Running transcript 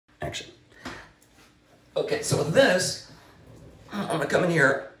Okay, so with this, I'm gonna come in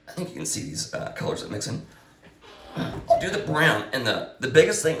here. I think you can see these colors that mix in. I'll do the brown, and the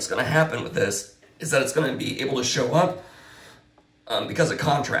biggest thing that's gonna happen with this is that it's gonna be able to show up because of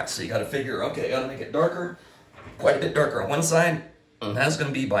contrast. So you gotta figure, okay, I gotta make it darker, quite a bit darker on one side, and that's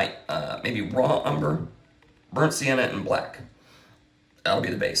gonna be by maybe raw umber, burnt sienna, and black. That'll be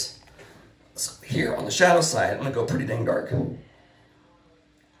the base. So here on the shadow side, I'm gonna go pretty dang dark. And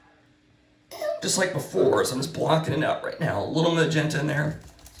just like before, so I'm just blocking it out right now. A little magenta in there,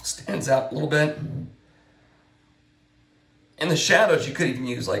 stands out a little bit. In the shadows, you could even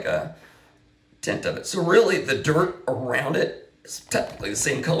use like a tint of it. So really, the dirt around it is technically the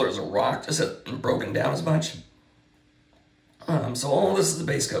same color as a rock, just hasn't broken down as much. So all this is the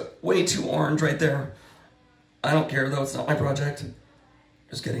base coat. Way too orange right there. I don't care though, it's not my project.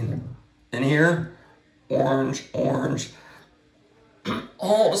 Just kidding. In here, orange, orange.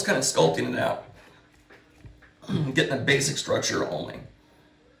 All just kind of sculpting it out. Getting a basic structure only.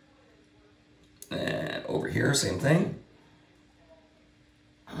 And over here, same thing.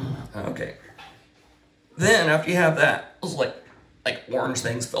 Okay. Then after you have that, those like orange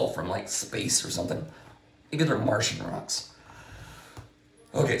things fell from like space or something. Maybe they're Martian rocks.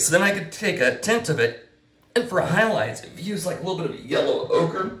 Okay, so then I could take a tint of it, and for highlights, if you use like a little bit of yellow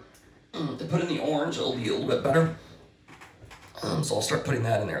ochre to put in the orange, it'll be a little bit better. So I'll start putting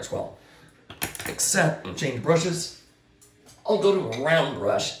that in there as well. Except, and change brushes, I'll go to a round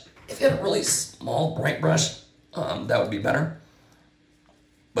brush. If you have a really small, bright brush, that would be better.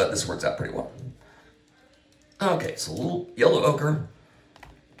 But this works out pretty well. Okay, so a little yellow ochre,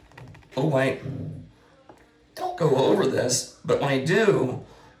 a little white. Don't go over this, but when I do,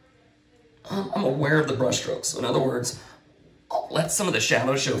 I'm aware of the brush strokes. So in other words, I'll let some of the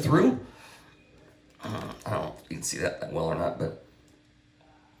shadows show through. I don't know if you can see that well or not, but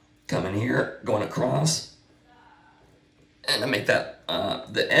come in here, going across, and to make that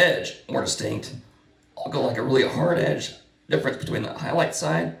the edge more distinct, I'll go like a really hard edge, difference between the highlight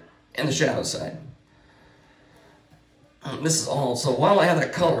side and the shadow side. This is all, so while I have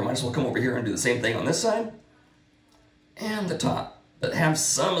that color, I might as well come over here and do the same thing on this side and the top, but have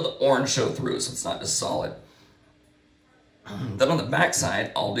some of the orange show through so it's not just solid. Then on the back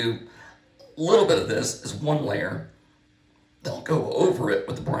side, I'll do a little bit of this as one layer. Then I'll go over it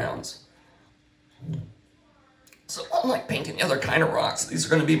with the browns. So unlike painting the other kind of rocks, these are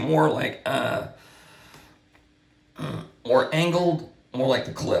going to be more like, more angled, more like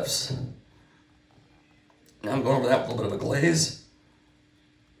the cliffs. Now I'm going over that with a little bit of a glaze.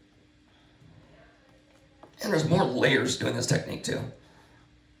 And there's more layers doing this technique too.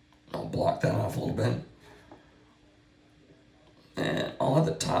 I'll block that off a little bit. And I'll have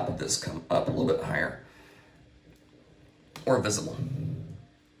the top of this come up a little bit higher. Or visible.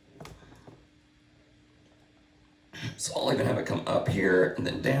 So I'll even have it come up here and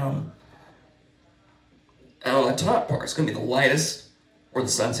then down. And on the top part, it's going to be the lightest where the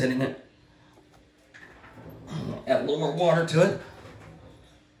sun's hitting it. Add a little more water to it.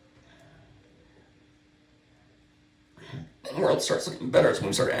 And where it starts looking better is when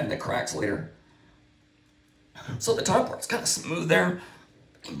we start adding the cracks later. So the top part's kind of smooth there.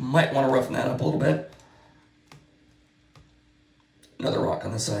 You might want to roughen that up a little bit. Another rock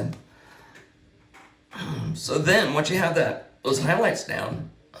on this side. So then, once you have those highlights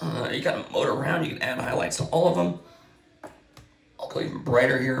down, you got to motor around. You can add highlights to all of them. I'll go even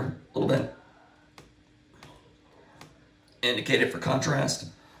brighter here a little bit. Indicate it for contrast.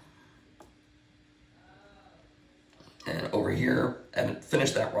 And over here, I haven't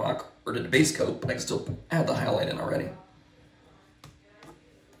finished that rock or did a base coat, but I can still add the highlight in already.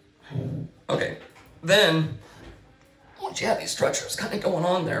 Okay, then once you have these structures kind of going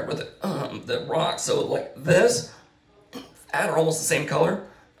on there with the rock, so like this, add are almost the same color.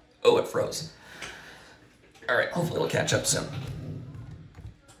 Oh, it froze. All right, hopefully it'll catch up soon.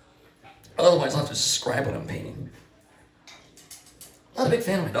 Otherwise, I'll have to describe what I'm painting. Not a big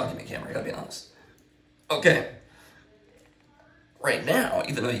fan of my document camera, I gotta be honest. Okay. Right now,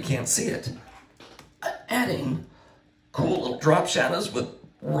 even though you can't see it, I'm adding cool little drop shadows with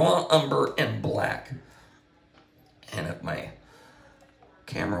raw umber and black. And if my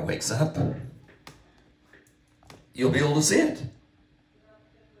camera wakes up, you'll be able to see it.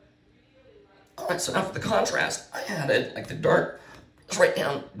 All right, so now for the contrast, I added like the dark, just write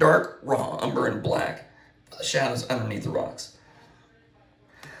down dark, raw umber and black for the shadows underneath the rocks.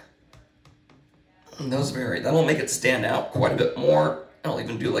 And those vary. That'll make it stand out quite a bit more. I'll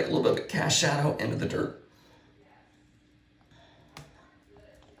even do like a little bit of a cast shadow into the dirt.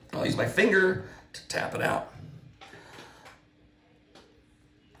 I'll use my finger to tap it out.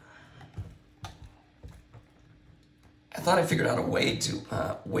 I thought I figured out a way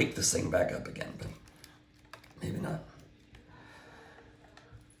to wake this thing back up again, but maybe not.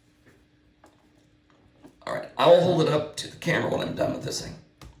 All right, I will hold it up to the camera when I'm done with this thing.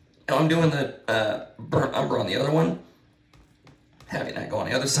 Now I'm doing the burnt umber on the other one, having that go on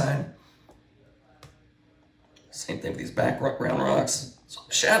the other side. Same thing with these background rocks. So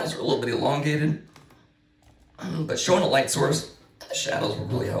the shadows are a little bit elongated, but showing a light source, the shadows will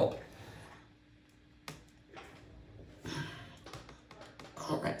really help.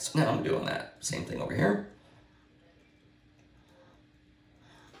 All right, so now I'm doing that same thing over here.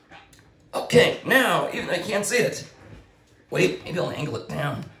 Okay, now, even though I can't see it. Wait, maybe I'll angle it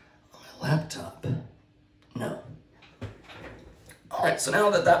down on my laptop. No. All right, so now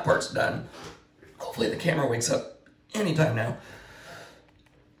that that part's done, hopefully the camera wakes up anytime now.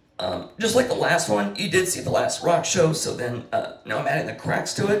 Just like the last one, you did see the last rock show, so then now I'm adding the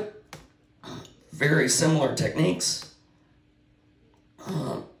cracks to it. Very similar techniques,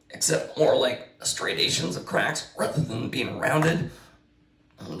 except more like striations of cracks rather than being rounded.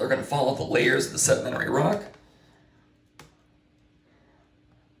 They're going to follow the layers of the sedimentary rock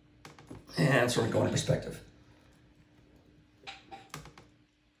and sort of go into perspective.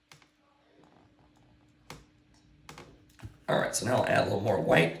 All right, so now I'll add a little more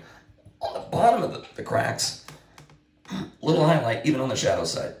white on the bottom of the cracks, a little highlight even on the shadow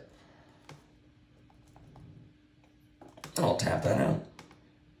side. And I'll tap that out.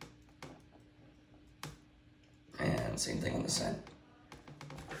 And same thing on the side.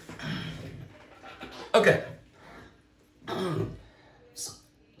 Okay,